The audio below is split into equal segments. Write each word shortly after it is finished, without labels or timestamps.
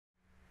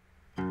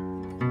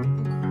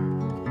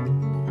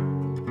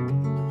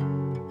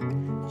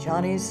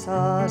Johnny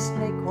saw a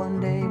snake one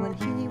day when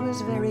he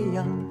was very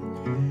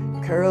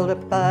young, curled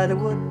up by the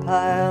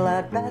woodpile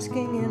out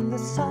basking in the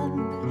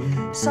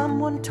sun.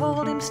 Someone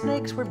told him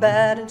snakes were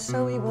bad and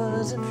so he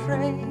was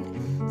afraid.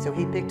 So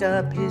he picked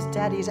up his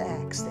daddy's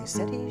axe, they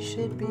said he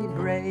should be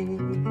brave.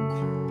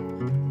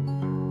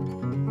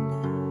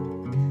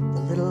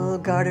 The little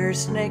garter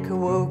snake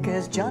awoke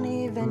as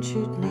Johnny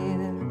ventured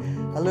near.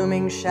 A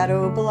looming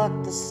shadow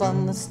blocked the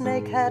sun, the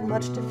snake had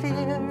much to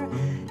fear.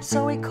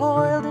 So he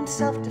coiled in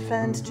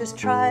self-defense, just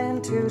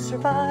trying to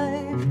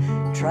survive.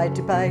 Tried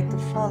to bite the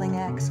falling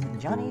axe, when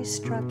Johnny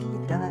struck he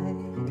died.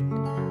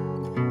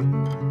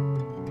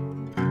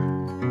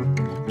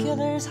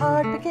 Killer's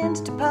heart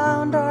begins to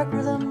pound, dark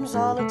rhythms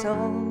all its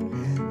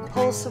own.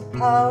 Pulse of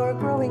power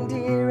growing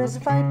dear as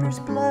viper's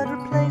blood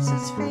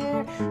replaces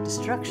fear.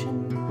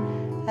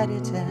 Destruction at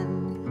its end.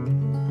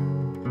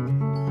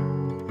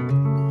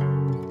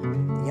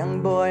 The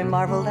young boy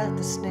marveled at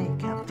the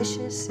snake, how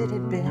vicious it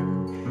had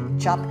been.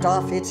 Chopped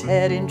off its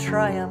head in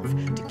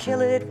triumph, to kill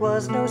it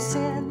was no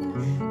sin.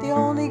 The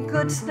only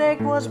good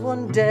snake was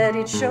one dead,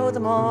 he'd show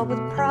them all with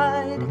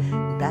pride,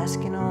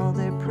 bask in all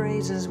their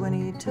praises when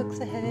he took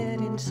the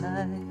head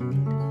inside.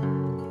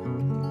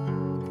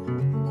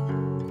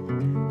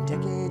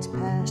 Decades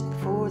passed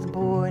before the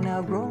boy,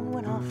 now grown,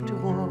 went off to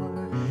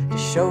war, to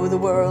show the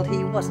world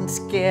he wasn't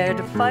scared,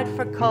 to fight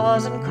for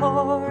cause and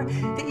core.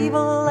 The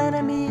evil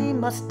enemy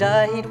must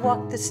die, he'd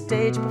walked the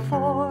stage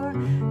before,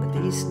 but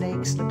these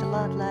snakes looked a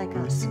lot like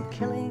us, and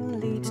killing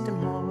leads to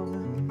more.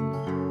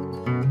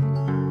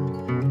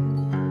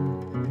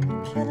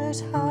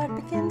 Killer's heart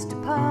begins to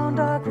pound,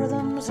 dark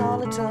rhythms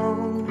all its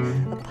own.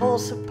 A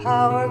pulse of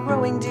power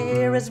growing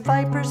dear as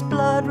viper's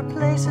blood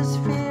replaces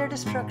fear.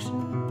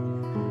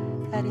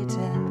 Destruction at its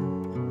end.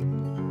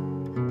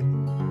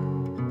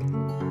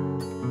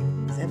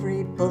 With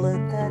every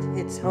bullet that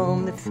hits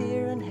home, the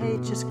fear and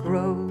hate just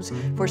grows.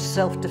 For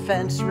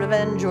self-defense,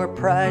 revenge, or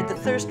pride, the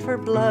thirst for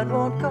blood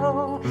won't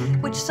go.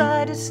 Which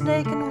side is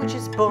snake and which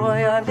is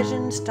boy? Our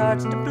vision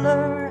starts to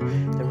blur.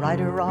 The right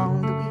or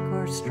wrong, the weak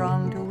or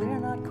strong, till we're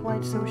not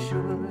quite so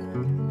sure.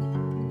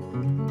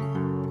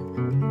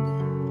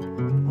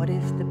 What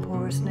if the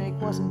poor snake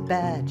wasn't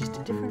bad, just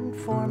a different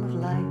form of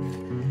life?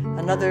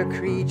 Another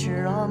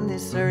creature on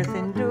this earth,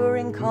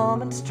 enduring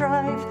calm and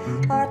strife.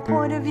 Our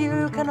point of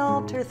view can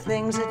alter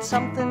things, it's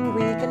something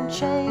we can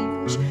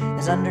change.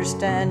 As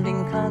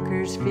understanding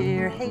conquers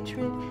fear,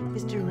 hatred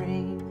is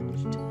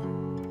deranged.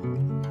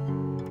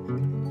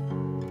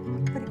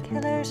 But a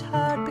killer's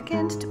heart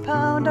begins to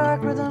pound,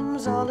 dark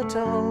rhythms all its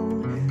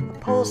own. A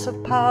pulse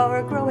of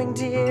power growing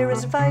dear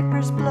as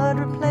viper's blood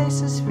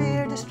replaces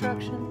fear.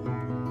 Destruction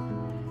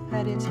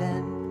at its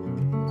end.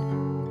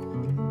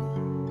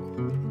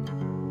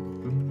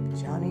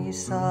 Johnny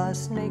saw a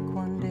snake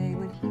one day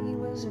when he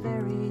was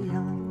very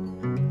young.